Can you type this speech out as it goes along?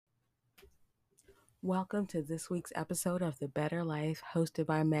Welcome to this week's episode of The Better Life, hosted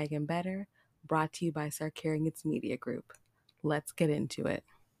by Megan Better, brought to you by Sarkarians Media Group. Let's get into it.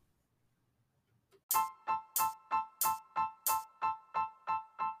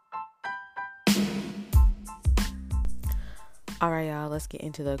 All right, y'all, let's get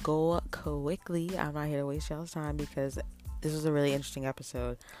into the goal quickly. I'm not here to waste y'all's time because this was a really interesting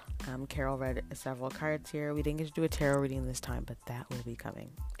episode. Carol read several cards here. We didn't get to do a tarot reading this time, but that will be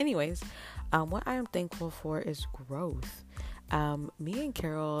coming. Anyways, what I am thankful for is growth. Me and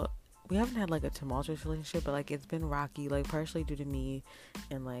Carol, we haven't had like a tumultuous relationship, but like it's been rocky, like partially due to me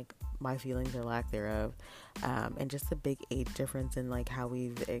and like my feelings or lack thereof, and just the big age difference in like how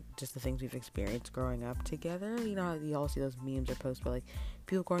just the things we've experienced growing up together. You know how you all see those memes or posts where like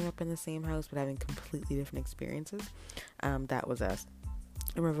people growing up in the same house but having completely different experiences. That was us,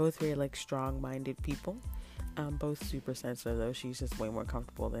 and we're both very like strong-minded people. Both super sensitive though. She's just way more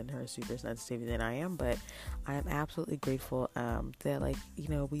comfortable than her super sensitivity than I am, but I am absolutely grateful that like, you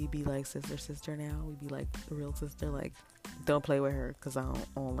know, we be like sister now. We be like the real sister. Like, don't play with her because I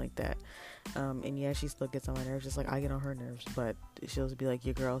don't like that. And yeah, she still gets on my nerves just like I get on her nerves, but she'll just be like,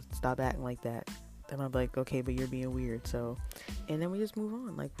 your girl, stop acting like that. And I'm like, okay, but you're being weird. So, and then we just move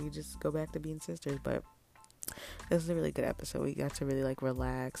on. Like, we just go back to being sisters. But this is a really good episode. We got to really like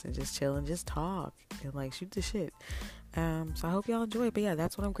relax and just chill and just talk and like shoot the shit. So I hope y'all enjoy it. But yeah,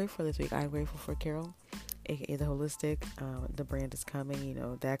 that's what I'm grateful for this week. I'm grateful for Carol, aka the holistic. The brand is coming. You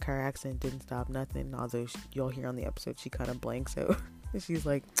know, that car accident didn't stop nothing. Although you'll hear on the episode she kind of blanks. So she's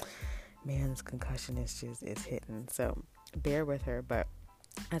like, man, this concussion is hitting. So bear with her. But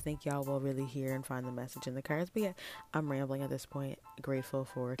I think y'all will really hear and find the message in the cards. But yeah, I'm rambling at this point. Grateful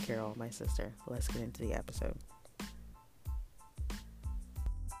for Carol, my sister. Let's get into the episode.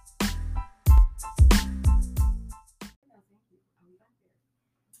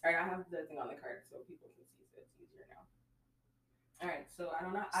 All right, I have the thing on the card so people can see, so it's easier now. All right, so I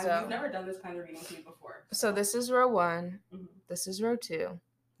don't know. We've never done this kind of reading to you before. So this is row 1. Mm-hmm. This is row 2.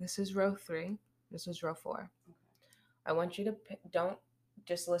 This is row 3. This is row 4. Okay. I want you to don't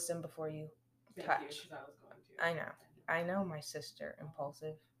just listen before you touch. I know, my sister,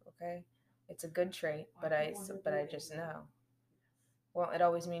 impulsive. Okay, it's a good trait, but I just know. Well, it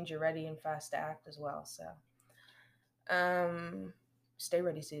always means you're ready and fast to act as well. So, stay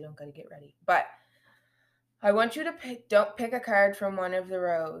ready so you don't gotta get ready. But I want you to don't pick a card from one of the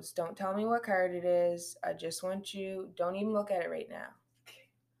rows. Don't tell me what card it is. I just want you, don't even look at it right now.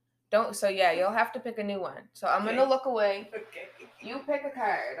 So yeah, you'll have to pick a new one. So I'm gonna look away. Okay. You pick a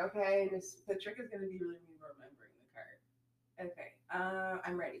card, okay? The trick is gonna be really me remembering the card. Okay.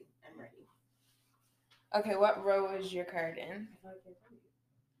 I'm ready. Okay, what row is your card in?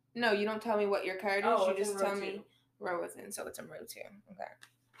 No, you don't tell me what your card is. You just tell me row it's in. So it's in row 2. Okay.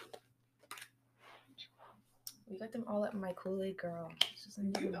 We got them all at my Kool-Aid girl. I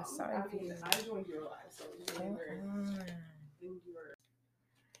joined your live, so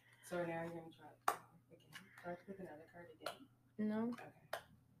So now you're gonna try again. Try to pick another card again. No. Okay.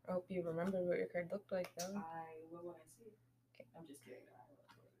 I hope you remember what your card looked like, though. I will when I see it. Okay. I'm just kidding. I don't know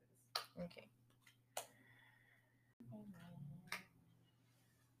what it is. Okay.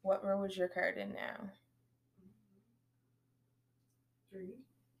 What row is your card in now? 3.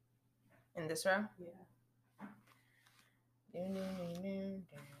 In this row? Yeah.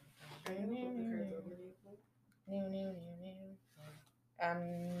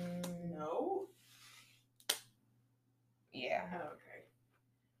 No. Yeah. Oh, okay.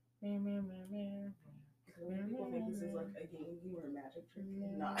 When people think this is like a game or a magic trick,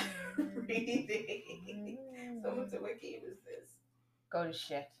 not reading. Someone said, "What game is this?" Go to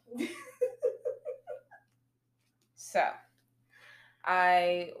shit. So,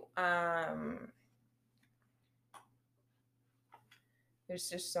 there's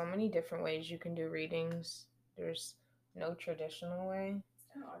just so many different ways you can do readings. There's no traditional way.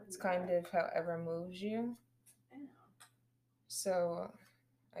 It's kind of however moves you. So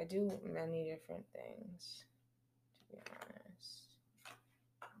I do many different things, to be honest.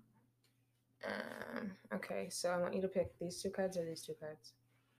 Okay, so I want you to pick these 2 cards or these 2 cards.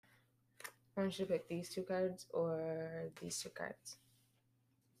 I want you to pick these 2 cards or these 2 cards.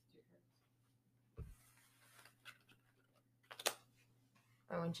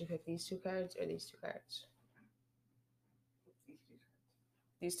 I want you to pick these 2 cards or these 2 cards.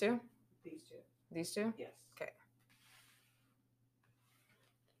 These 2? These 2. These 2? Yes. Okay.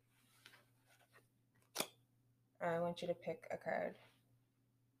 I want you to pick a card.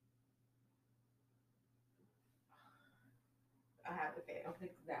 I'll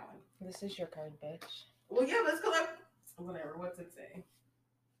pick that one. This is your card, bitch. Well, yeah, let's collect. Whatever. What's it say?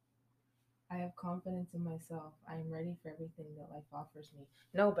 I have confidence in myself. I am ready for everything that life offers me.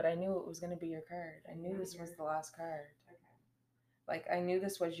 No, but I knew it was going to be your card. I knew this was the last card. Okay. Like, I knew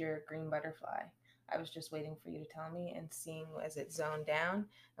this was your green butterfly. I was just waiting for you to tell me and seeing as it zoned down.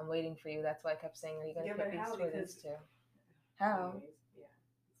 I'm waiting for you. That's why I kept saying, are you going to pick these for this too? How? Anyways, yeah,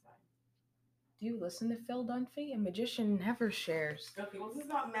 it's fine. Do you listen to Phil Dunphy? A magician never shares. Okay, well, this is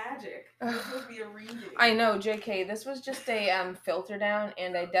not magic. This would be a reading. I know, JK. This was just a filter down,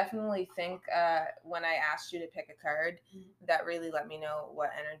 and I definitely think when I asked you to pick a card, that really let me know what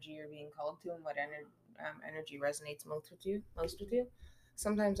energy you're being called to and what energy resonates most with you.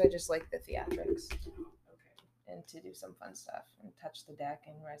 Sometimes I just like the theatrics. And to do some fun stuff and touch the deck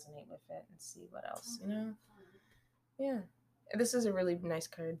and resonate with it and see what else, Yeah. This is a really nice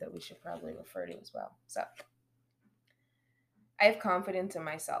card that we should probably refer to as well. So, I have confidence in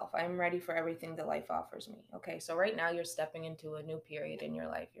myself. I'm ready for everything that life offers me. Okay, so right now you're stepping into a new period in your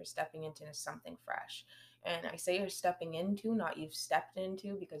life. You're stepping into something fresh. And I say you're stepping into, not you've stepped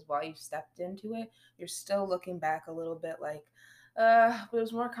into, because while you've stepped into it, you're still looking back a little bit like, it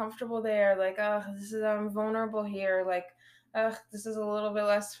was more comfortable there. Like, I'm vulnerable here. Like, this is a little bit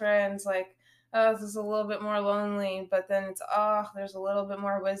less friends. Like, this is a little bit more lonely. But then it's, there's a little bit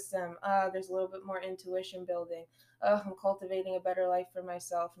more wisdom. There's a little bit more intuition building. I'm cultivating a better life for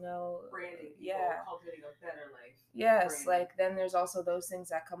myself. No. Branding. Yeah. Cultivating a better life. Yes. Branding. Like, then there's also those things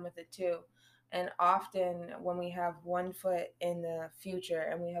that come with it too. And often when we have one foot in the future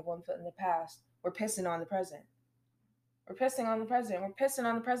and we have one foot in the past, we're pissing on the present. We're pissing on the present. We're pissing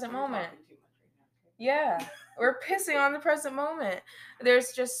on the present moment. Yeah, we're pissing on the present moment.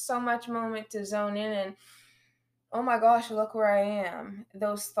 There's just so much moment to zone in and, oh my gosh, look where I am.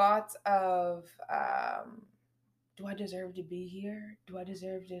 Those thoughts of, do I deserve to be here? Do I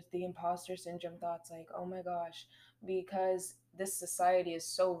deserve to, the imposter syndrome thoughts like, oh my gosh, because this society is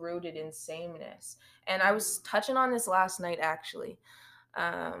so rooted in sameness. And I was touching on this last night, actually.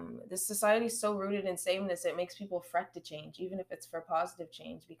 This society is so rooted in sameness, it makes people fret to change, even if it's for positive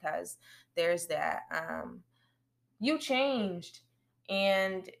change, because there's that, you changed.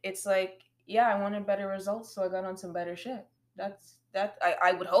 And it's like, yeah, I wanted better results, so I got on some better shit.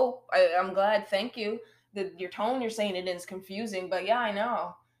 I would hope. I'm glad. Thank you. Your tone, you're saying it is confusing, but yeah, I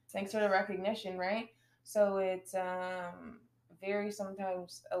know. Thanks for the recognition, right? So it's very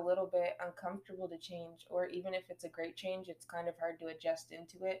sometimes a little bit uncomfortable to change, or even if it's a great change, it's kind of hard to adjust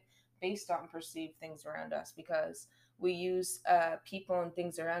into it based on perceived things around us, because we use people and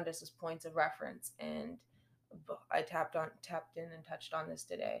things around us as points of reference. And I tapped in and touched on this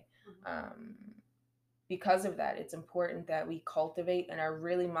today. Because of that, it's important that we cultivate and are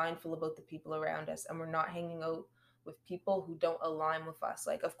really mindful about the people around us, and we're not hanging out with people who don't align with us.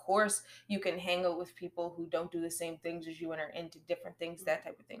 Like, of course, you can hang out with people who don't do the same things as you and are into different things, that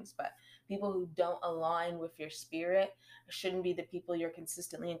type of things. But people who don't align with your spirit shouldn't be the people you're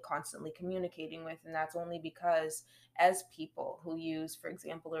consistently and constantly communicating with. And that's only because, as people who use, for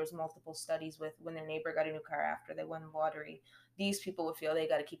example, there's multiple studies with when their neighbor got a new car after they won the lottery, these people would feel they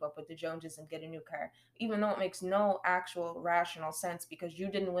got to keep up with the Joneses and get a new car, even though it makes no actual rational sense, because you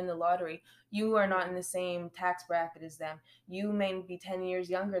didn't win the lottery. You are not in the same tax bracket as them. You may be 10 years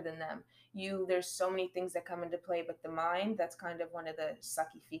younger than them. There's so many things that come into play, but the mind, that's kind of one of the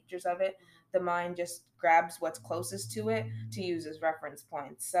sucky features of it. The mind just grabs what's closest to it to use as reference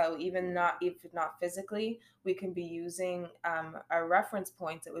points. So even if not physically, we can be using our reference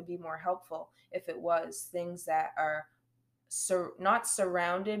points. It would be more helpful if it was things that are not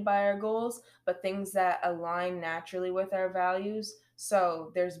surrounded by our goals, but things that align naturally with our values.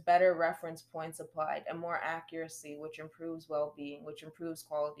 So there's better reference points applied and more accuracy, which improves well-being, which improves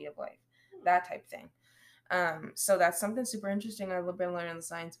quality of life, that type thing. So that's something super interesting I've been learning the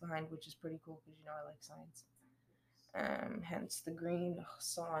science behind, which is pretty cool because, I like science. Hence the green,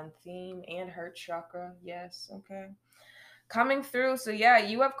 so on theme, and heart chakra. Yes, okay. Coming through. So yeah,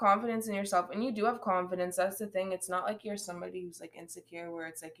 you have confidence in yourself, and you do have confidence. That's the thing. It's not like you're somebody who's like insecure, where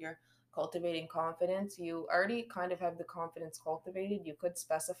it's like you're cultivating confidence. You already kind of have the confidence cultivated. You could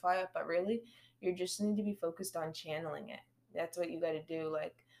specify it, but really you just need to be focused on channeling it. That's what you got to do.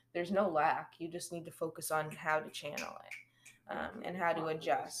 Like, there's no lack. You just need to focus on how to channel it, and how to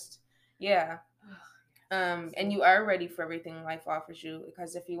adjust. Yeah. And you are ready for everything life offers you,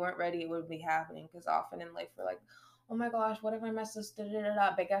 because if you weren't ready, it wouldn't be happening. Because often in life we're like, oh my gosh, what if I mess this?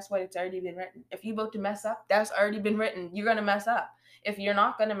 But guess what? It's already been written. If you're about to mess up, that's already been written. You're going to mess up. If you're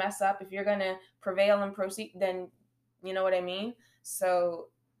not going to mess up, if you're going to prevail and proceed, then you know what I mean? So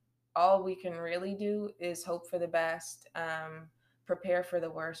all we can really do is hope for the best, prepare for the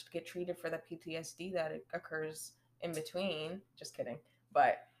worst, get treated for the PTSD that occurs in between. Just kidding.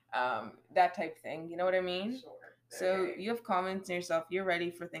 But that type thing. You know what I mean? Sure. So Okay. you have confidence in yourself. You're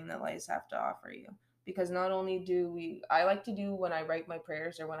ready for things that life have to offer you. Because not only I like to do when I write my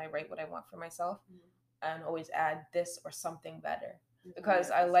prayers or when I write what I want for myself, and always add this or something better. Because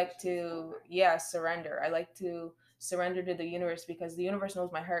I like to, surrender. I like to surrender to the universe because the universe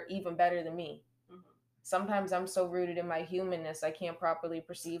knows my heart even better than me. Sometimes I'm so rooted in my humanness, I can't properly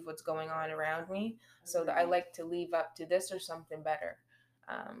perceive what's going on around me. So that I like to leave up to this or something better.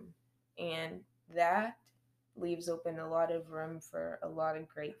 And that leaves open a lot of room for a lot of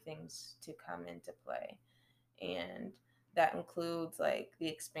great things to come into play. And that includes like the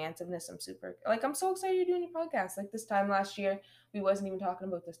expansiveness. I'm so excited you're doing your podcast. Like this time last year, we wasn't even talking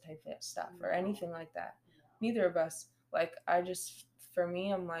about this type of stuff or anything like that. Neither of us. Like for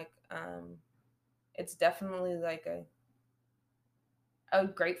me, I'm like, it's definitely like a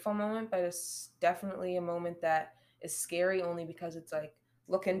grateful moment, but it's definitely a moment that is scary only because it's like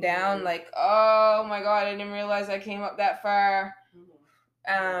looking down, like, oh my god, I didn't realize I came up that far.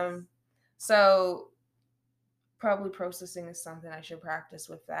 So probably processing is something I should practice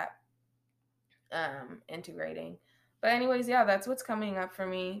with that, integrating. But anyways, yeah, that's what's coming up for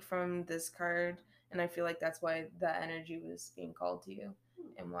me from this card, and I feel like that's why that energy was being called to you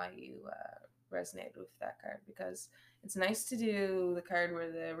and why you resonated with that card, because it's nice to do the card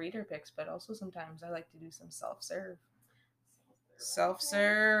where the reader picks, but also sometimes I like to do some self-serve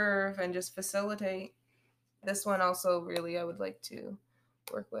and just facilitate. This one also really I would like to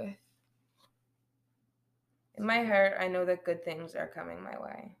work with. In my heart, I know that good things are coming my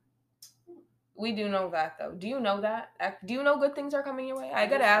way. We do know that, though. Do you know that? Do you know good things are coming your way? I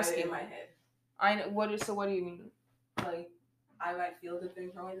gotta ask you. In my head. I know. What do you mean? Like, I might feel good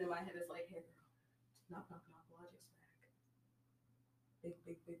things wrong, and in my head it's like, hey, girl, knock, knock, knock, logic's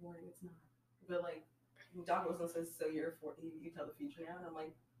back. Big warning, it's not. But, like, Doc Wilson says, so you tell the future now, and I'm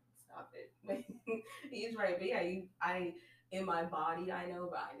like, stop it. He's right. But yeah, I in my body, I know,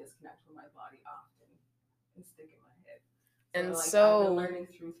 but I disconnect from my body often and stick in my head. And like, so I've been learning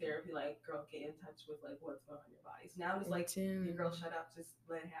through therapy, like, girl, get in touch with like what's going on in your body. So now I'm just like, your girl, shut up, just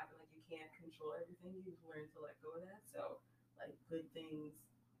let it happen. Like, you can't control everything. You've learned to let go of that. So like good things,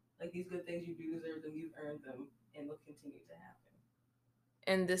 like these good things, you do deserve them. You've earned them, and will continue to happen.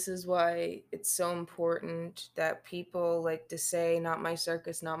 And this is why it's so important that people like to say, not my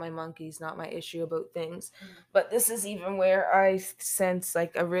circus, not my monkeys, not my issue about things. But this is even where I sense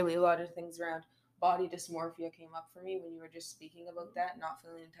like a really lot of things around body dysmorphia came up for me when you were just speaking about that, not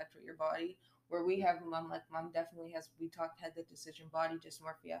feeling in touch with your body. Where we have mom definitely has, had the decision body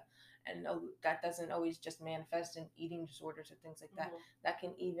dysmorphia. And that doesn't always just manifest in eating disorders or things like that. That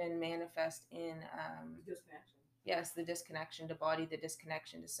can even manifest in disconnection. Yes, the disconnection to body, the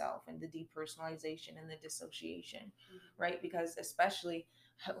disconnection to self, and the depersonalization and the dissociation, right? Because especially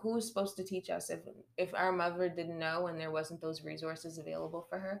who is supposed to teach us if our mother didn't know and there wasn't those resources available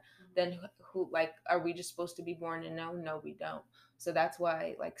for her, then who, like, are we just supposed to be born to know? No, we don't. So that's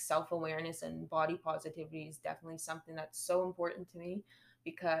why like self-awareness and body positivity is definitely something that's so important to me,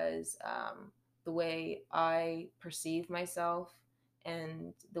 because the way I perceive myself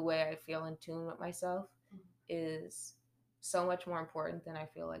and the way I feel in tune with myself is so much more important than I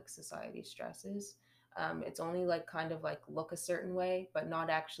feel like society stresses. It's only like kind of like look a certain way, but not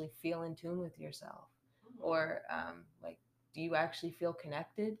actually feel in tune with yourself. Or like, do you actually feel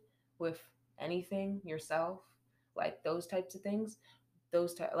connected with anything yourself? Like those types of things.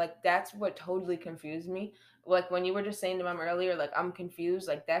 Like that's what totally confused me. Like when you were just saying to mom earlier, like I'm confused,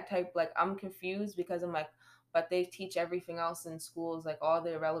 like that type, like I'm confused because I'm like, but they teach everything else in schools, like all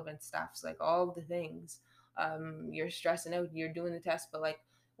the irrelevant stuffs, like all the things. You're stressing out, you're doing the test, but like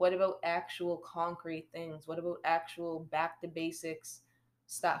what about actual concrete things? What about actual back to basics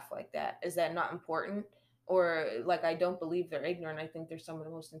stuff like that? Is that not important? Or like I don't believe they're ignorant. I think they're some of the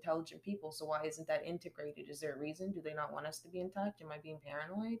most intelligent people. So why isn't that integrated? Is there a reason? Do they not want us to be in touch? Am I being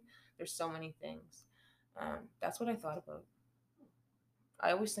paranoid? There's so many things. That's what I thought about.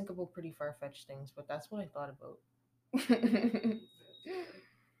 I always think about pretty far-fetched things, but that's what I thought about.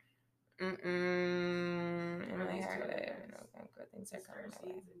 In my heart, I don't know. Good things are coming my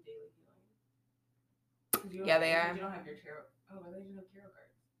way. Yeah, they are. You don't have your tarot. Oh, I thought you have tarot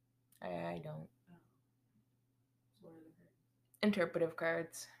cards. I don't. Oh. So what are the cards? Interpretive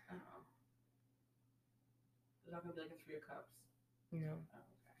cards. Oh. It's not gonna be like a 3 of Cups. No. Oh,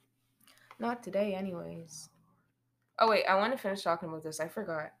 okay. Not today, anyways. Oh wait, I want to finish talking about this. I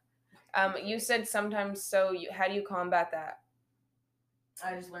forgot. You said sometimes. So, how do you combat that?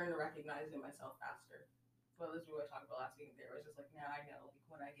 I just learned to recognize it in myself faster. Well, this is what I talked about last week. There was just like now I know, like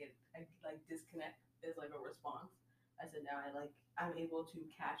when I like disconnect is like a response. I said now I'm able to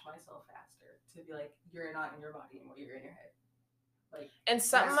catch myself faster to be like, you're not in your body anymore, you're in your head. Like, and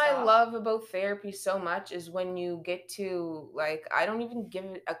something I love about therapy so much is when you get to, like, I don't even give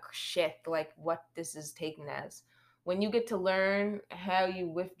it a shit like what this is taken as. When you get to learn how you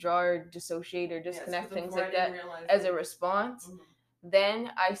withdraw or dissociate or disconnect things like that as a response,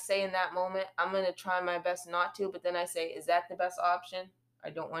 then I say in that moment, I'm going to try my best not to, but then I say, is that the best option?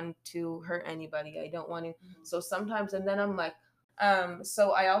 I don't want to hurt anybody. I don't want to. So sometimes, and then I'm like,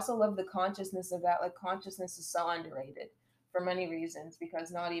 so I also love the consciousness of that. Like, consciousness is so underrated for many reasons,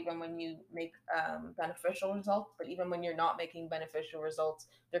 because not even when you make beneficial results, but even when you're not making beneficial results,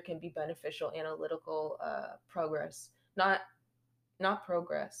 there can be beneficial analytical progress. Not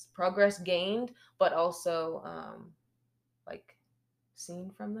progress gained, but also like seen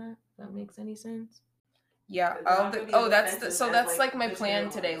from that. If that makes any sense. Yeah. That's like my plan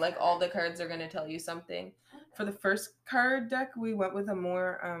today. Like, all the cards are gonna tell you something. For the first card deck, we went with a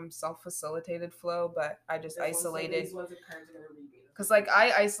more self-facilitated flow, but I just isolated. Because, like,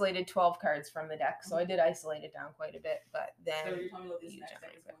 I isolated 12 cards from the deck, so I did isolate it down quite a bit, but then... So you're telling me that this next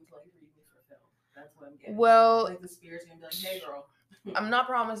deck is going to, like, read me for Phil. That's what I'm getting. Well... Like, the spirit's going to be like, hey, girl. I'm not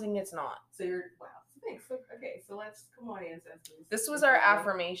promising it's not. So you're... Wow. Thanks. Okay, so let's... Come on, ancestors. This was our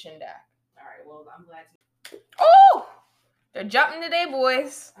affirmation deck. All right, well, I'm glad to... Oh! They're jumping today,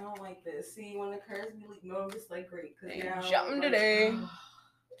 boys. I don't like this. See, when the cards be like, no, I'm just like, great. They're jumping today.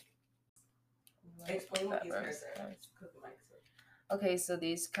 Explain what these cards are. Okay, so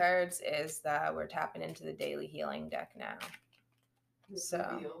these cards is that we're tapping into the daily healing deck now. So,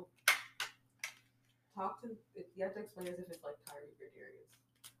 you have to explain as if it's like tired of your areas.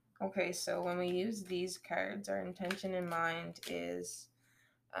 Okay, so when we use these cards, our intention in mind is,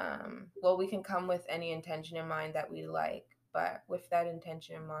 we can come with any intention in mind that we like, but with that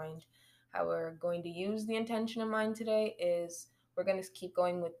intention in mind, how we're going to use the intention in mind today is we're going to keep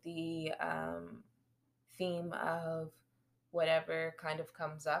going with the theme of whatever kind of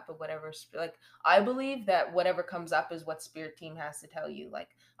comes up, or whatever, like, I believe that whatever comes up is what spirit team has to tell you.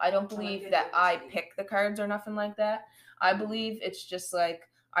 Like, I don't believe that I pick the cards or nothing like that. I believe it's just like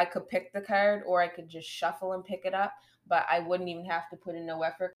I could pick the card or I could just shuffle and pick it up, but I wouldn't even have to put in no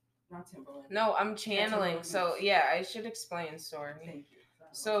effort. Not Timberland. No, I'm channeling. So yeah, I should explain. Sorry. Thank you.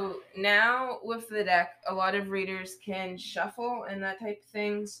 So now with the deck, a lot of readers can shuffle and that type of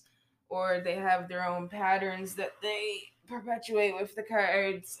things, or they have their own patterns that they perpetuate with the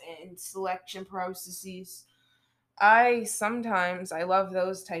cards and selection processes. I love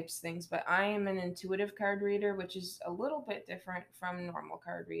those types of things, but I am an intuitive card reader, which is a little bit different from normal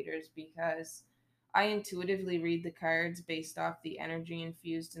card readers because I intuitively read the cards based off the energy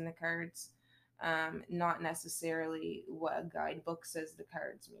infused in the cards, not necessarily what a guidebook says the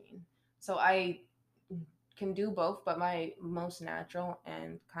cards mean. So I can do both, but my most natural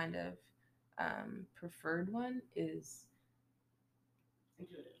and kind of preferred one is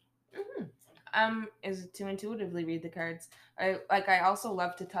intuitive. Is to intuitively read the cards. I also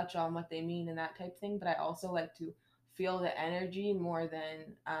love to touch on what they mean and that type of thing, but I also like to feel the energy more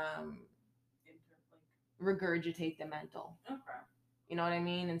than regurgitate the mental. Okay. You know what I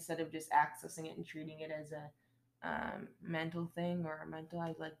mean? Instead of just accessing it and treating it as a mental thing or a mental,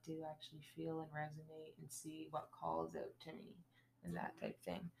 I'd like to actually feel and resonate and see what calls out to me and that type of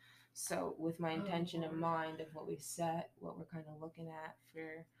thing. So with my intention in mind of what we set, what we're kind of looking at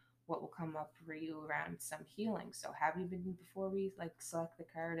for what will come up for you around some healing. So have you been, before we like select the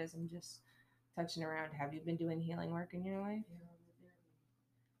card as I'm just touching around, have you been doing healing work in your life?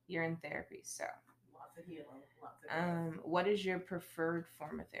 You're in therapy, so. Lots of healing. What is your preferred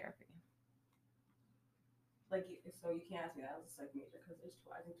form of therapy? Like, so you can't ask me that as a psych major because there's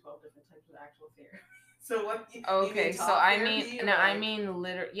 12 different types of actual therapy. So what? Okay, so I mean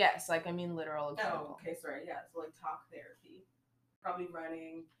literal. Yes, like I mean literal example. Oh, okay, sorry. Yeah, so like talk therapy, probably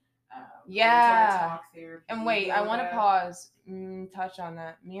running. Talk therapy, and wait, yoga. I want to pause. Touch on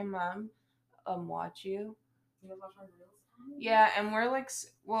that. Me and Mom, watch you. You guys watch my reels? Yeah, and we're like,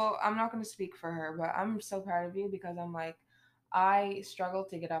 well, I'm not going to speak for her, but I'm so proud of you because I'm like, I struggle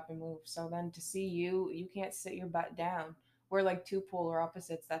to get up and move. So then to see you can't sit your butt down. We're like two polar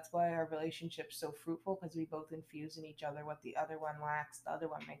opposites. That's why our relationship's so fruitful because we both infuse in each other what the other one lacks, the other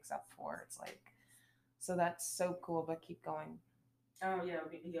one makes up for. It's like, so that's so cool, but keep going. Oh yeah,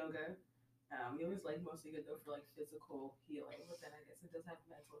 yoga. Yoga is like mostly good though for like physical healing, but then I guess it does have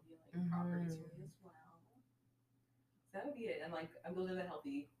mental healing properties for me as well. That would be it, and like those are the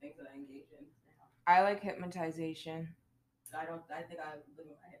healthy things that I engage in now. I like hypnotization. I think I live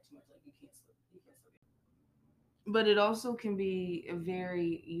in my head too much. Like you can't sleep. But it also can be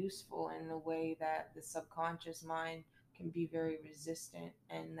very useful in the way that the subconscious mind can be very resistant,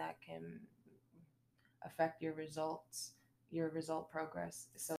 and that can affect your results, your result progress,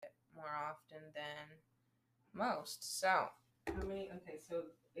 so more often than most. So, How many? Okay, so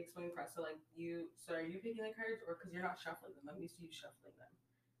explain the process. So like so are you picking the cards, or because you're not shuffling them? I'm used to you shuffling them.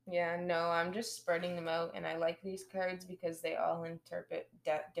 yeah, no, I'm just spreading them out, and I like these cards because they all interpret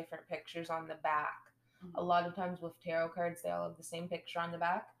different pictures on the back. Mm-hmm. A lot of times with tarot cards, they all have the same picture on the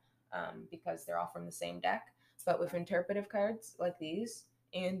back, because they're all from the same deck. But with interpretive cards like these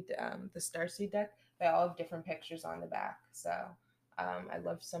and the Starseed deck, they all have different pictures on the back. So I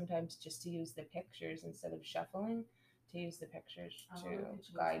love sometimes just to use the pictures instead of shuffling, to use the pictures to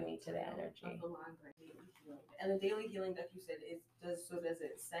guide me to the energy. And the daily healing that you said does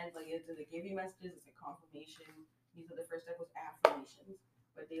it send does it give you messages? Is it confirmation? You said the first step was affirmations,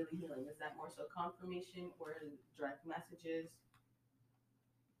 but daily healing, is that more so confirmation or direct messages?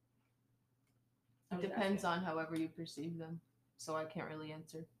 It depends on however you perceive them, so I can't really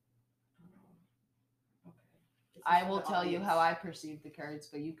answer. Okay. I will tell you how I perceive the cards,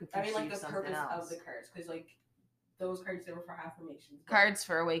 but you could perceive the something purpose else of the cards, because those cards, they were for affirmations. Cards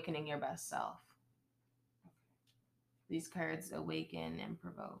for awakening your best self. These cards awaken and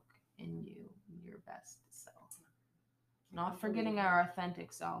provoke in you your best self. Not forgetting our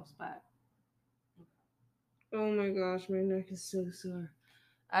authentic selves, but... Oh my gosh, my neck is so sore.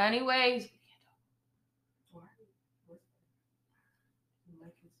 Anyways...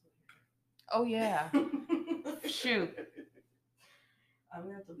 Oh, yeah. Shoot. I'm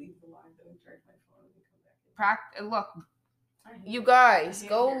going to have to leave the line though and charge my phone and come back. Look, you guys,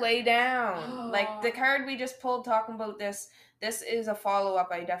 go lay down. Like the card we just pulled talking about this is a follow-up,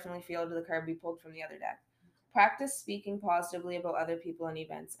 I definitely feel, to the card we pulled from the other deck. Practice speaking positively about other people and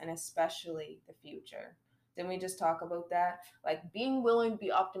events, and especially the future. Didn't we just talk about that? Like being willing to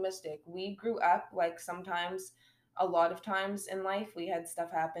be optimistic. We grew up, like sometimes, a lot of times in life, we had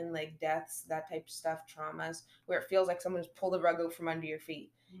stuff happen, like deaths, that type of stuff, traumas, where it feels like someone just pulled the rug out from under your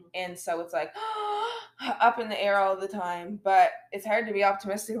feet. And so it's like up in the air all the time, but it's hard to be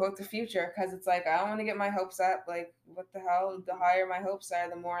optimistic about the future because it's like I don't want to get my hopes up. Like what the hell? The higher my hopes are,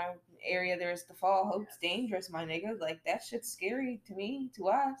 the more area there is to fall. Hope's dangerous, my nigga. Like that shit's scary to me, to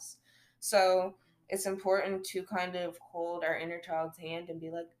us. So it's important to kind of hold our inner child's hand and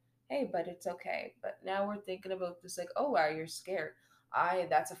be like, hey, but it's okay. But now we're thinking about this, like, oh wow, you're scared.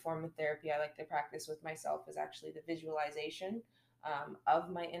 That's a form of therapy I like to practice with myself, is actually the visualization of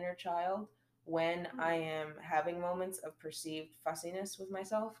my inner child when I am having moments of perceived fussiness with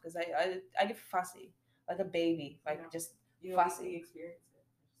myself, because I get fussy like a baby, like just fussy. Experience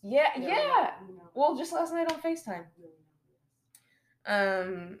it. Yeah. Well, just last night on FaceTime.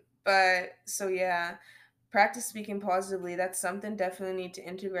 But so yeah, practice speaking positively. That's something definitely need to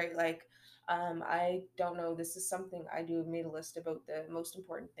integrate. Like, I don't know. This is something I do. Made a list about the most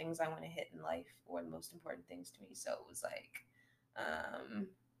important things I want to hit in life, or the most important things to me. So it was like,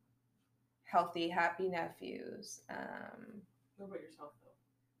 healthy, happy nephews. What about yourself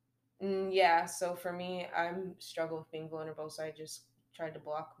though? Yeah. So for me, I'm struggle with being vulnerable. So I just tried to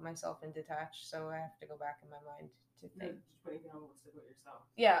block myself and detach. So I have to go back in my mind to think. Just putting down what's about yourself.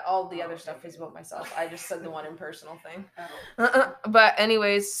 Yeah, all the other stuff is about myself. I just said the one impersonal thing. But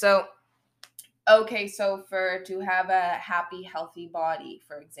anyways, so okay, so to have a happy, healthy body,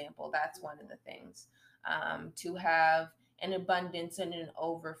 for example, that's one of the things. To have an abundance and an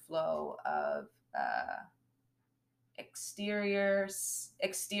overflow of exterior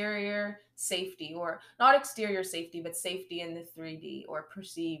safety, or not exterior safety, but safety in the 3D, or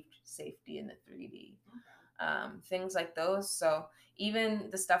perceived safety in the 3D. Things like those. So even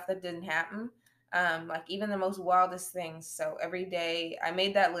the stuff that didn't happen, like even the most wildest things. So every day, I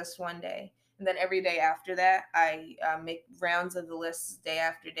made that list one day, and then every day after that, I make rounds of the lists day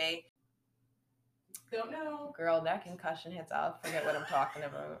after day. Don't know. Girl, that concussion hits. I'll forget what I'm talking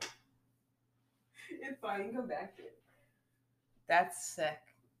about. It's fine. You can come back to it. That's sick.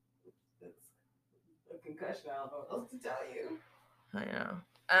 That's a concussion. I don't know what else to tell you. I know.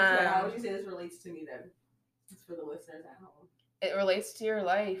 How would you say this relates to me then? It's for the listeners at home. It relates to your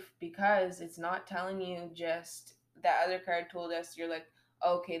life because it's not telling you just that other card told us you're like,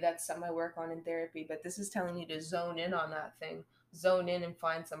 okay, that's something I work on in therapy, but this is telling you to zone in on that thing. Zone in and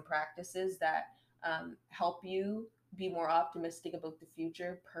find some practices that help you be more optimistic about the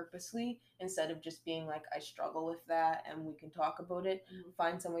future purposely, instead of just being like, I struggle with that and we can talk about it.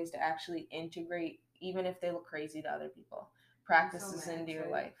 Find some ways to actually integrate, even if they look crazy to other people, practices into your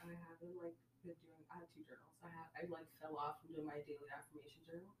life. I haven't been doing. I have 2 journals. I fell off from doing my daily affirmation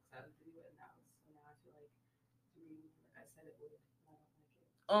journal because I was doing it, and now I feel like I said it would. I don't like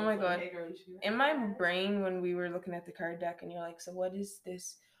it. Oh my god. Hey, girl, you should be like, In my brain, when we were looking at the card deck and you're like, so what is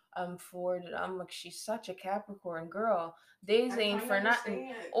this for? I'm like, she's such a Capricorn girl. Days ain't for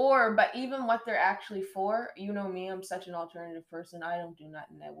nothing. But even what they're actually for, you know me, I'm such an alternative person. I don't do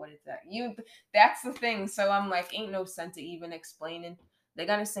nothing that what it's that. That's the thing. So I'm like, ain't no sense of even explaining. They're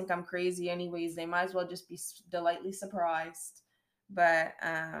gonna think I'm crazy anyways. They might as well just be delightfully surprised. But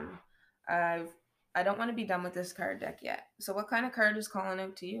I don't want to be done with this card deck yet. So what kind of card is calling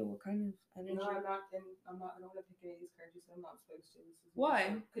out to you? What kind of energy? No, I'm not. I don't want to pick any of these cards. You said I'm not supposed to.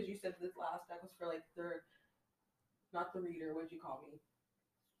 Why? Because you said this last deck was for like not the reader. What'd you call me?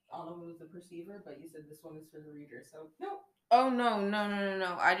 I don't know if it was the perceiver, but you said this one is for the reader. So no. Oh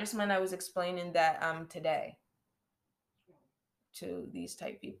no. I just meant I was explaining that today to these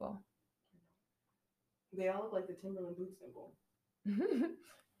type people. They all look like the Timberland boot symbol.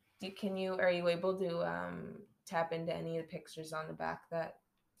 Are you able to tap into any of the pictures on the back that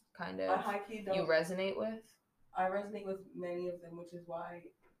kind of you resonate with? I resonate with many of them, which is why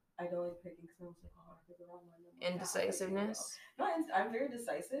I don't like picking some. Oh, I pick the wrong one. Indecisiveness? No, I'm very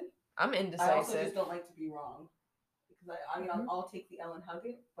decisive. I'm indecisive. I also just don't like to be wrong. Because I'll take the L and hug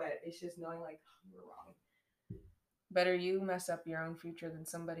it, but it's just knowing like, you're wrong. Better you mess up your own future than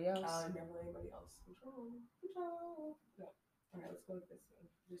somebody else. Never let anybody else control. No. Alright, let's go with this one.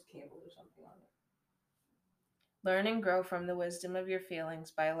 Just Campbell or something on it. Learn and grow from the wisdom of your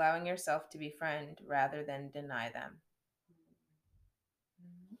feelings by allowing yourself to befriend rather than deny them.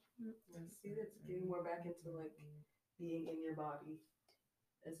 See, that's getting more back into like being in your body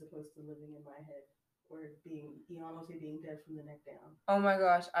as opposed to living in my head. Or honestly being dead from the neck down. Oh my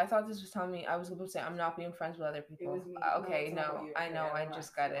gosh, I thought this was telling me, I was going to say, I'm not being friends with other people. It was me. Okay, no, I know, I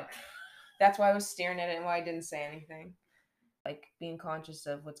just got it. Right. That's why I was staring at it and why I didn't say anything. Like being conscious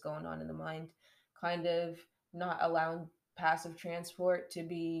of what's going on in the mind, kind of not allowing passive transport to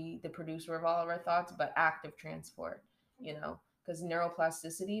be the producer of all of our thoughts, but active transport, because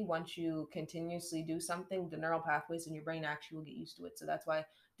neuroplasticity, once you continuously do something, the neural pathways in your brain actually will get used to it. So that's why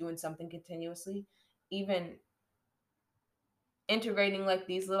doing something continuously, even integrating like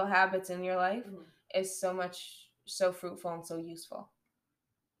these little habits in your life is so fruitful and so useful.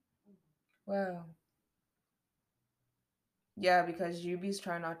 Wow. Yeah, because you be's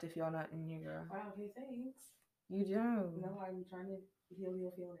trying not to feel nothing, you girl. Wow, okay, thanks. You do. No, I'm trying to feel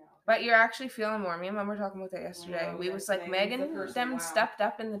now. But you're actually feeling more. Me and Mom were talking about that yesterday. We was like, Megan, them stepped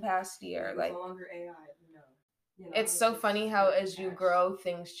up in the past year. It's like no longer AI, it's so funny how as you grow,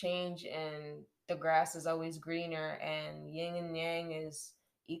 things change, and the grass is always greener, and yin and yang is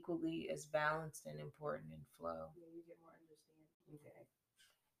equally as balanced and important in flow. Yeah, you get more understanding. Okay.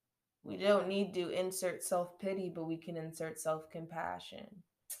 We don't need to insert self-pity, but we can insert self-compassion.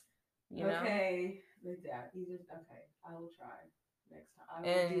 You know? Okay. Like that. Okay. I will try next time. I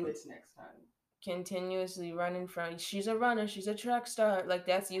will do it next time. Continuously running from, she's a runner, she's a track star. Like,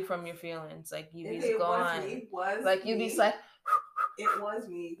 that's you from your feelings. Like, you be gone. It was like, you be like, it was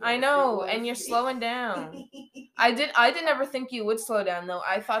me. I know, and you're slowing down. I didn't ever think you would slow down, though.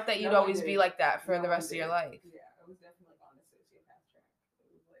 I thought that you'd always be like that for the rest of your life. Yeah, I was definitely on a sociopath track.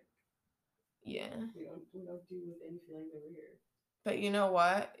 It was like, yeah, we don't do with any feelings over here. But you know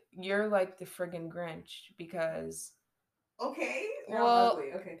what? You're like the friggin' Grinch because. Okay. Well,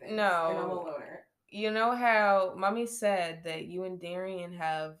 ugly. Okay, thanks. No. And I'm a loner. You know how Mommy said that you and Darian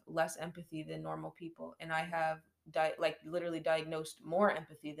have less empathy than normal people, and I have literally diagnosed more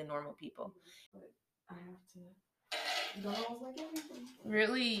empathy than normal people. But I have to. Dolls like everything.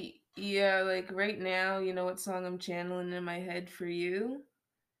 Really? Yeah. Like right now, you know what song I'm channeling in my head for you?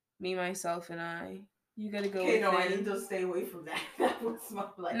 Me, Myself, and I. You gotta go within. No, I need to stay away from that. That was my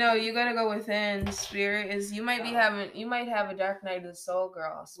life. No, you gotta go within. Spirit is, you might have a dark night of the soul,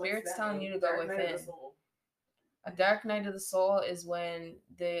 girl. Spirit's telling you to go within. A dark night of the soul is when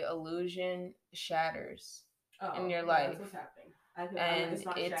the illusion shatters in your life. That's what's happening.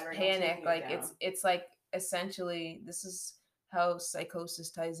 It's panic. Like it's like essentially, this is how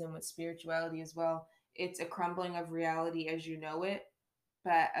psychosis ties in with spirituality as well. It's a crumbling of reality as you know it,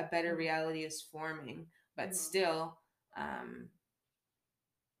 but a better reality is forming. But still,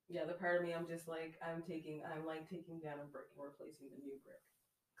 yeah, the part of me, I'm taking down a brick and replacing the new brick.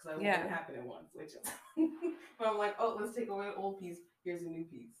 Because it happened at once, which but I'm like, oh, let's take away an old piece, here's a new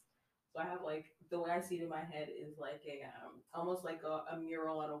piece. So I have like, the way I see it in my head is like almost like a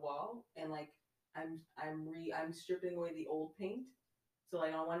mural on a wall, and like I'm stripping away the old paint. So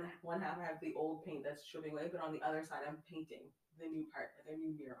like on one half I have the old paint that's stripping away, but on the other side I'm painting the new part, like a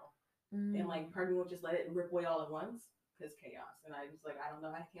new mural. And like part of me won't just let it rip away all at once because chaos. And I just like, I don't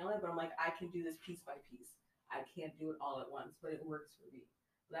know, I can't let it, but I'm like, I can do this piece by piece. I can't do it all at once, but it works for me.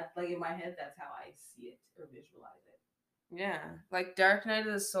 That's like in my head, that's how I see it or visualize it. Yeah, like Dark Night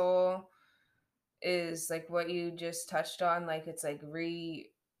of the Soul is like what you just touched on. Like it's like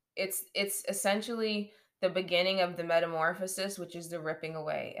it's essentially the beginning of the metamorphosis, which is the ripping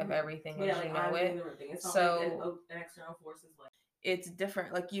away of everything as you know it. It's so not like an external force is like it's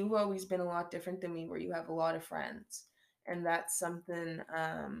different. Like you've always been a lot different than me, where you have a lot of friends, and that's something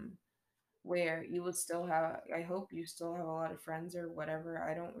where you would still have. I hope you still have a lot of friends or whatever.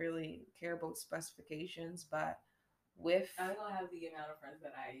 I don't really care about specifications, but with I think I'll have the amount of friends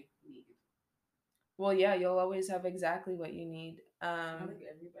that I need. Well, yeah, you'll always have exactly what you need. I don't think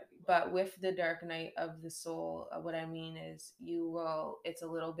everybody. But with the Dark Night of the Soul, what I mean is you will. It's a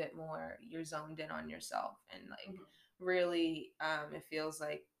little bit more. You're zoned in on yourself, and like really, it feels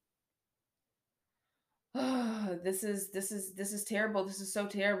like this is terrible. This is so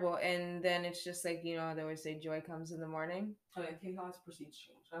terrible. And then it's just like, you know, they always say joy comes in the morning. Oh yeah, chaos precedes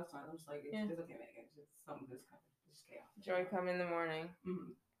change. That's fine. I'm just like, it's okay, Megan. It's just something that's kind of just chaos. Joy come in the morning.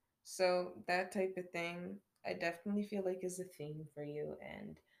 Mm-hmm. So that type of thing, I definitely feel like is a theme for you.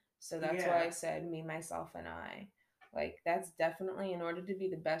 And so that's why I said me, myself, and I. Like that's definitely in order to be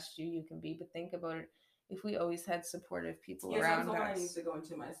the best you can be. But think about it. If we always had supportive people around us. I need to go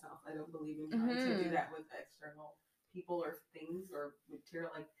into myself. I don't believe in trying to do that with external people or things or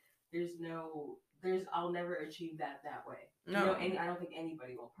material. Like I'll never achieve that way. No. You know, I don't think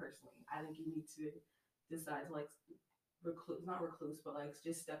anybody will personally. I think you need to decide to like not recluse, but like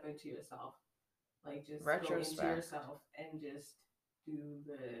just step into yourself. Like just go into yourself and just do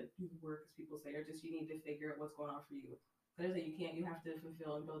the work, as people say, or just you need to figure out what's going on for you. There's that you have to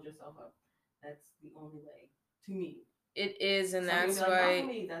fulfill and build yourself up. That's the only way, to me. It is, and that's why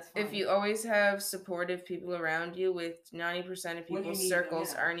if you always have supportive people around you, with 90% of people's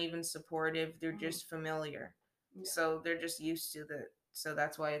circles aren't even supportive, they're just familiar. Yeah. So they're just used to it. So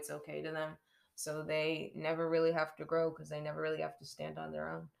that's why it's okay to them. So they never really have to grow because they never really have to stand on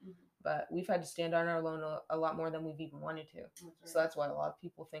their own. Mm-hmm. But we've had to stand on our own a lot more than we've even wanted to. That's right. So that's why a lot of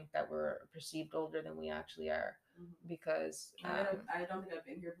people think that we're perceived older than we actually are. Mm-hmm. Because I don't think I've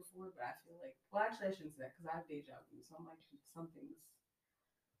been here before, but I feel like, well, actually I shouldn't say that because I have deja vu. So I'm like,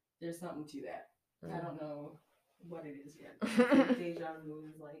 there's something to that. Mm-hmm. I don't know what it is yet. Deja vu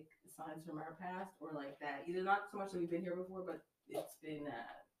is like signs from our past, or like that. Either not so much that we've been here before, but it's been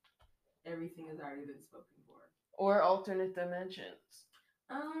everything has already been spoken for. Or alternate dimensions.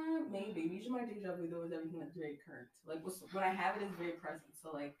 Maybe. Usually my deja vu though is everything that's very current. Like when I have it, it's very present.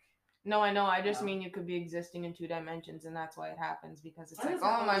 So like. No, I know. I just mean you could be existing in 2 dimensions, and that's why it happens because it's like,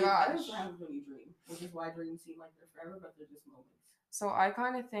 oh my gosh. I just happens when you dream, which is why dreams seem like they're forever, but they're just moments. So I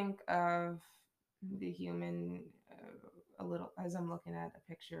kind of think of the human a little as I'm looking at a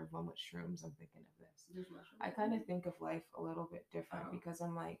picture of one with shrooms. I'm thinking of this. I kind of think of life a little bit different because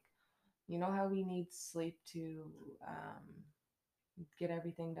I'm like, you know how we need sleep to get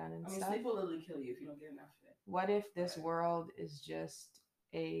everything done and stuff. Sleep will literally kill you if you don't get enough of it. What if this world is just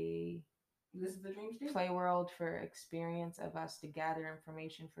this is the dream state? Play world for experience of us to gather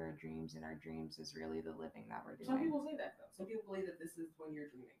information for our dreams, and our dreams is really the living that we're doing. Some people say that though. Some people believe that this is when you're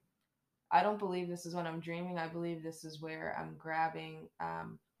dreaming. I don't believe this is when I'm dreaming. I believe this is where I'm grabbing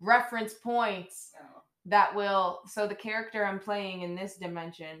reference points that will. So the character I'm playing in this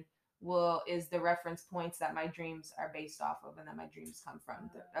dimension is the reference points that my dreams are based off of, and that my dreams come from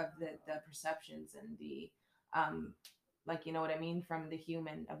the perceptions and the like, you know what I mean, from the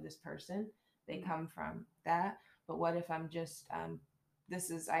human of this person. They come from that. But what if I'm just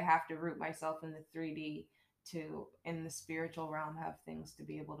I have to root myself in the 3D to in the spiritual realm have things to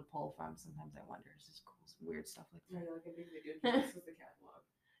be able to pull from. Sometimes I wonder, is this cool, weird stuff like that. Like a big video. This is the catalog.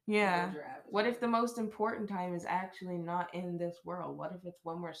 Yeah. What if the most important time is actually not in this world? What if it's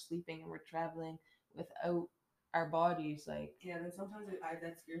when we're sleeping and we're traveling without our bodies? Like, yeah, then sometimes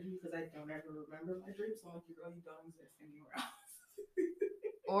that scares me because I don't ever remember my dreams. So I'm like, you don't exist anywhere else.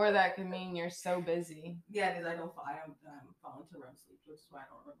 Or that could mean you're so busy. Yeah, because I fall into REM sleep, which is why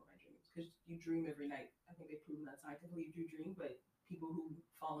I don't remember my dreams. Because you dream every night. I think they've proven that scientifically you do dream, but people who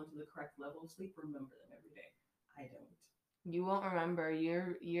fall into the correct level of sleep remember them every day. I don't. You won't remember.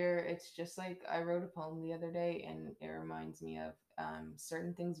 It's just like I wrote a poem the other day, and it reminds me of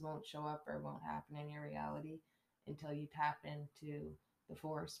certain things won't show up or won't happen in your reality until you tap into the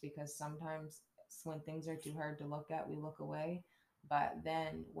force. Because sometimes when things are too hard to look at, we look away. But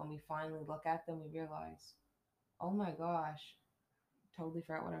then when we finally look at them, we realize, oh my gosh, totally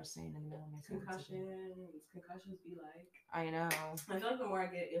forgot what I was saying in the middle of my concussions be like. I know. I feel like the more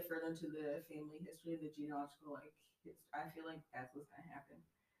I get further into the family history, the genealogical, I feel like that's what's gonna happen.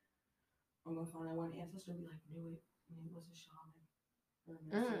 I'm gonna find out one ancestor and be like, knew it. And it was a shaman or a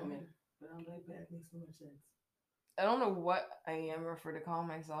medicine woman. But I'm like, that makes so much sense. I don't know what I am referred to call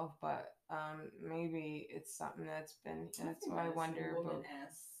myself, but maybe it's something that's been. That's why I wonder about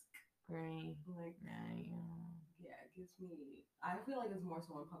Granny. Like, yeah, it gives me. I feel like it's more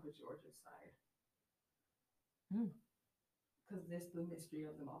so on Papa George's side. Because there's the mystery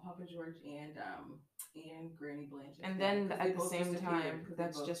of them all, Papa George and Granny Blanche. And then at the same time,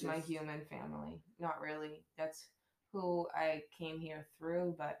 that's just my human family. Not really. That's who I came here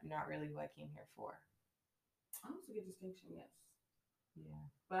through, but not really who I came here for. I don't see a distinction, yes. Yeah.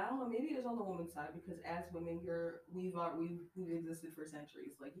 But I don't know, maybe it's on the woman's side because as women, we've existed for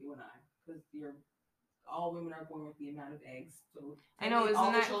centuries, like you and I, because all women are born with the amount of eggs. So I know, isn't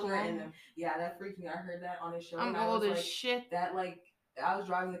all that the children cool? in them. Yeah, that freaked me. I heard that on his show. I'm old as shit. That I was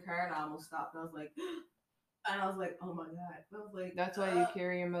driving the car and I almost stopped. And I was like, oh my god. I was like, that's why you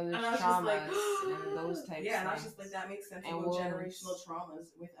carry your mother's traumas and those types. Yeah, and I was just like, that makes sense. And generational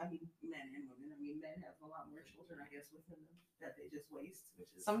traumas with, men and women. Men have a lot more children, I guess, within them that they just waste.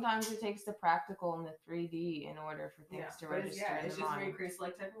 Sometimes it takes the practical and the 3D in order for things to register. Yeah, it's just very crazy.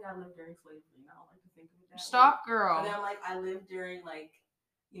 Like, technically, I lived during slavery. Now I like to think of it that Stop, way. girl. And then I'm like, I lived during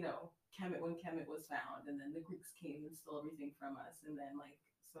Kemet when Kemet was found, and then the Greeks came and stole everything from us, and then I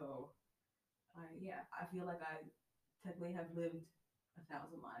feel like I technically have lived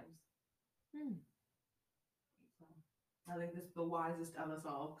 1,000 lives. So, I think this is the wisest of us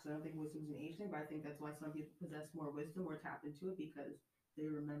all, because I don't think wisdom's an age thing, but I think that's why some people possess more wisdom or tap into it, because they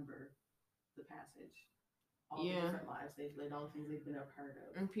remember the passage. All the different lives they've lived, all the things they've been a part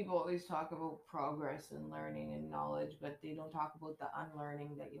of. And people always talk about progress and learning and knowledge, but they don't talk about the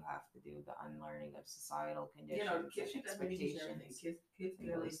unlearning that you have to do, the unlearning of societal conditions. Kids should definitely teach everything.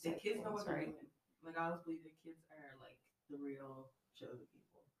 Kids know what they're doing. Like, I always believe that kids are like the real chosen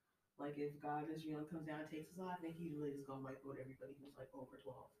people. Like, if God is real and comes down and takes us all, I think He's really just gonna wipe out everybody who's like over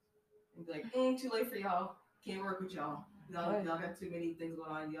 12 and be like, too late for y'all. Can't work with y'all. Y'all got too many things going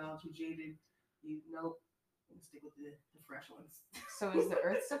on. Y'all too jaded. Nope. Stick with the fresh ones. So is the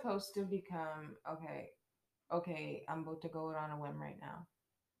Earth supposed to become okay, I'm about to go out on a whim right now.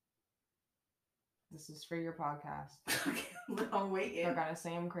 This is for your podcast. I'm waiting. They're gonna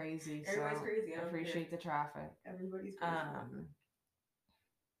say I'm crazy. Everybody's crazy. I appreciate the traffic. Everybody's crazy.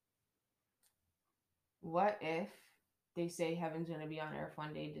 What if they say heaven's gonna be on Earth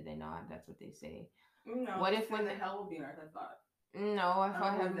one day? Did they not? That's what they say. No. What if when the hell will be on Earth? I thought. No, I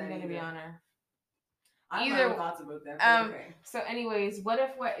thought heaven's gonna be on Earth. I have thoughts about that. Okay. So anyways, what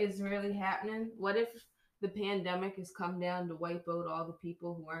if what is really happening? What if the pandemic has come down to wipe out all the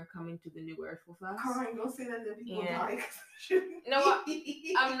people who aren't coming to the new Earth with us? Crying, don't say that to people die. No,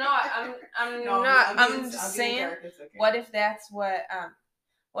 I'm not. I'm just saying. Okay. What if that's what?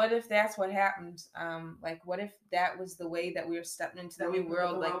 What if that's what happens? What if that was the way that we were stepping into the new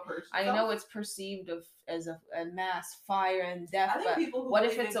world? Like, I know it's perceived as a mass fire and death, but what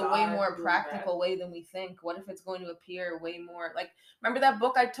if it's a way more practical way than we think? What if it's going to appear way more like? Remember that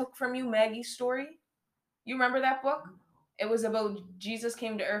book I took from you, Maggie's Story? You remember that book? It was about Jesus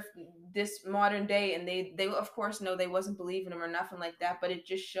came to Earth this modern day, and they of course know they wasn't believing him or nothing like that, but it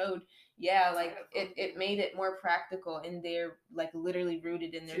just showed. Yeah, like it made it more practical, and they're like literally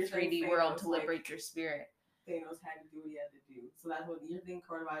rooted in their 3D world to liberate your spirit. Thanos had to do what he had to do, so that's what you think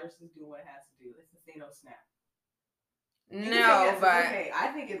coronavirus is doing. What it has to do, it's the Thanos snap. No, but okay. I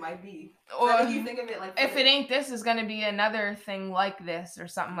think it might be. Or I think you think of it like if it ain't this, is going to be another thing like this or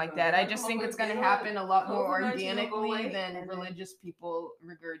something like that. I just think it's going to happen a lot more organically than religious people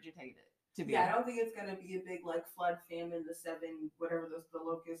regurgitate it. Yeah, I don't think it's gonna be a big flood, famine, the 7 whatever the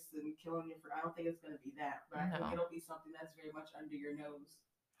locusts and killing you for. I don't think it's gonna be that, but I think it'll be something that's very much under your nose.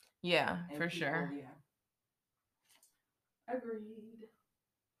 Yeah, for sure. Yeah, agreed.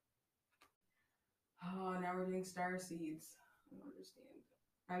 Oh, now we're doing star seeds. I don't understand.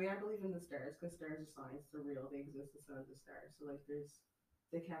 I mean, I believe in the stars because stars are science. They're real. They exist inside of the stars. So there's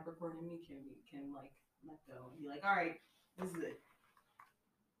the Capricorn in me can let go and be like, all right, this is it.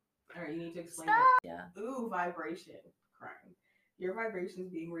 All right, you need to explain it. Yeah. Ooh, vibration. Crying. Your vibration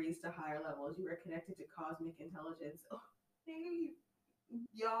is being raised to higher levels. You are connected to cosmic intelligence. Oh, hey,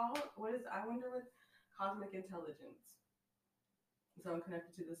 y'all. I wonder what cosmic intelligence. So I'm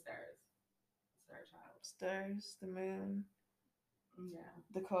connected to the stars. Star child. Stars, the moon. Yeah.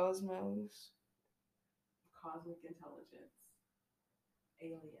 The cosmos. Cosmic intelligence.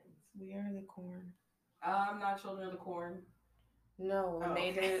 Aliens. We are the corn. I'm not children of the corn. No,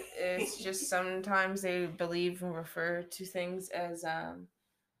 it's just sometimes they believe and refer to things as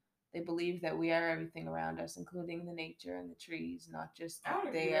They believe that we are everything around us, including the nature and the trees, not just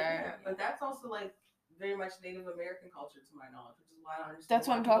that they are. are. Yeah, but that's also like very much Native American culture, to my knowledge, which is why I don't understand. That's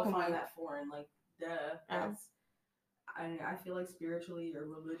what I'm talking about. Find that foreign, like, that's. I feel like spiritually or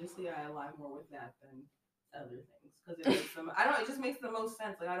religiously, I align more with that than other things because it makes them. I don't. It just makes the most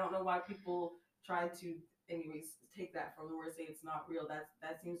sense. Like I don't know why people try to, anyways, take that from the word say it's not real.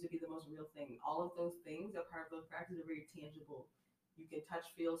 That seems to be the most real thing. All of those things, a part of those practices, are very tangible. You can touch,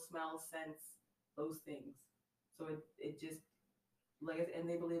 feel, smell, sense those things. So it just like,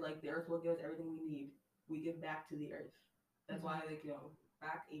 and they believe like the earth will give us everything we need. We give back to the earth. That's why, like,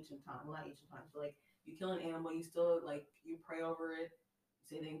 back ancient time, well, not ancient times, but like you kill an animal, you still like you pray over it, you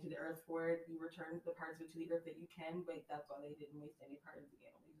say thank to the earth for it, you return the parts of it to the earth that you can. But that's why they didn't waste any part of the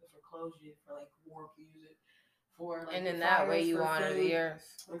animal. You use it for clothes, you use it for like warmth, you use it for like. And in that way, you honor the earth.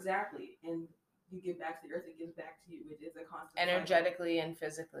 Exactly, and you give back to the earth. It gives back to you, which is a constant energetically cycle. And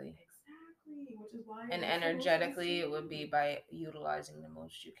physically. Exactly, which is why. And energetically, it would be by utilizing the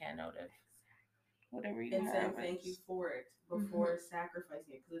most you can out of whatever you and have. saying thank you for it before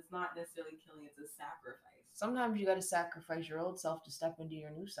sacrificing it, because it's not necessarily killing; it's a sacrifice. Sometimes you got to sacrifice your old self to step into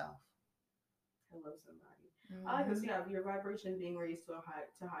your new self. Hello, somebody. I like this. Yeah, your vibration being raised to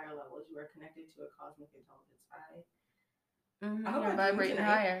higher levels. You are connected to a cosmic intelligence. I hope you're vibrating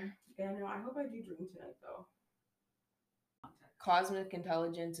higher. Yeah, no, I hope I do dream tonight though. Cosmic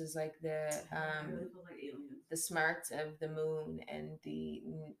intelligence is like the I really feel like aliens. The smarts of the moon and the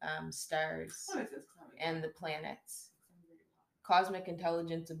stars and the planets. Cosmic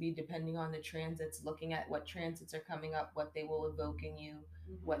intelligence will be depending on the transits, looking at what transits are coming up, what they will evoke in you,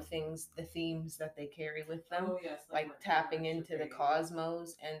 what things, the themes that they carry with them, like tapping into the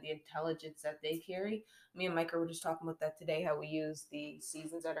cosmos and the intelligence that they carry. Me and Micah were just talking about that today, how we use the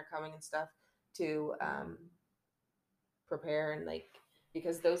seasons that are coming and stuff to prepare, and like,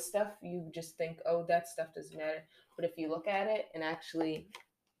 because those stuff you just think, oh, that stuff doesn't matter, but if you look at it and actually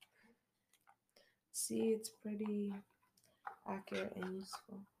see, it's pretty accurate and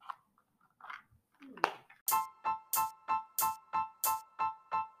useful.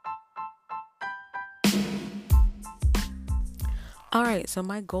 All right, so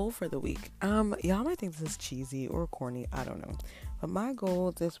my goal for the week, y'all might think this is cheesy or corny, I don't know, but my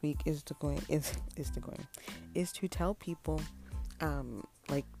goal this week is to tell people,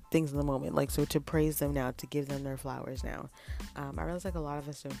 like, things in the moment, like, so to praise them now, to give them their flowers now. I realize like a lot of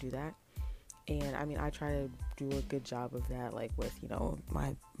us don't do that, and I mean, I try to do a good job of that, like with,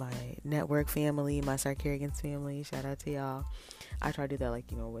 my network family, my Sarkarians family, shout out to y'all. I try to do that,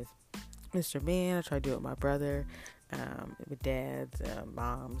 like, with Mr. Man. I try to do it with my brother, with dads,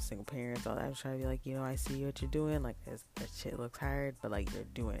 moms, single parents, all that. I'm trying to be like, I see what you're doing, like, that shit looks hard, but like, you're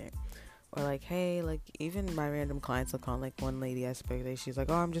doing it. Or like, hey, like, even my random clients will call, like, one lady I spoke to, she's like,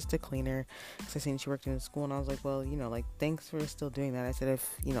 oh, I'm just a cleaner, because I seen she worked in school, and I was like, well, like, thanks for still doing that. I said, if,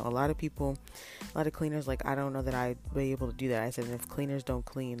 a lot of cleaners, like, I don't know that I'd be able to do that. I said, if cleaners don't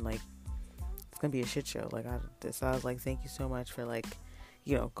clean, like, it's gonna be a shit show. Like, so I was like, thank you so much for, like,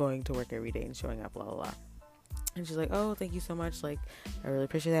 going to work every day and showing up, blah, blah, blah. And she's like, oh, thank you so much. Like, I really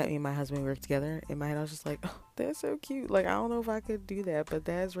appreciate that. Me and my husband work together. In my head, I was just like, oh, that's so cute. Like, I don't know if I could do that, but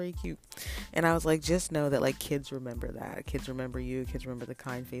that's really cute. And I was like, just know that, like, kids remember that. Kids remember you. Kids remember the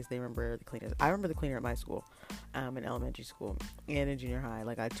kind face. They remember the cleaners. I remember the cleaner at my school, in elementary school and in junior high,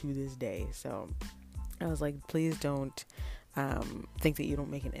 like, to this day. So I was like, please don't think that you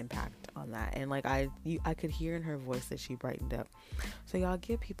don't make an impact on that. And like, I could hear in her voice that she brightened up. So y'all,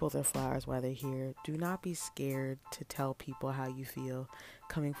 give people their flowers while they're here. Do not be scared to tell people how you feel,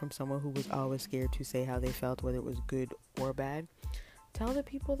 coming from someone who was always scared to say how they felt, whether it was good or bad. Tell the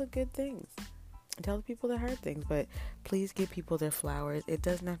people the good things, tell the people the hard things, but please give people their flowers. It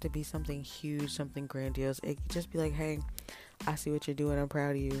doesn't have to be something huge, something grandiose. It could just be like, hey, I see what you're doing, I'm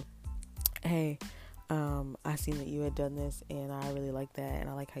proud of you. Hey, I seen that you had done this, and I really like that, and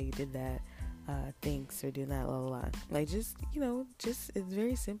I like how you did that. Thanks for doing that, la la la. Like, just, it's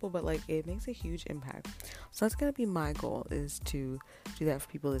very simple, but like, it makes a huge impact. So that's gonna be my goal, is to do that for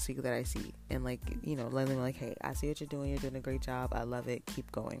people this week that I see, and like, let them like, hey, I see what you're doing a great job, I love it,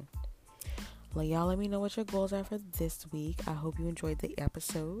 keep going. Like, y'all, let me know what your goals are for this week. I hope you enjoyed the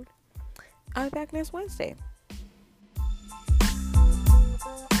episode. I'll be back next Wednesday.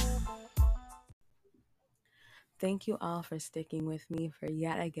 Thank you all for sticking with me for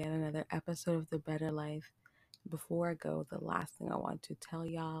yet again another episode of The Better Life. Before I go, the last thing I want to tell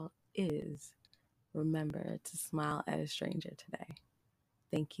y'all is, remember to smile at a stranger today.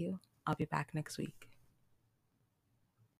 Thank you. I'll be back next week.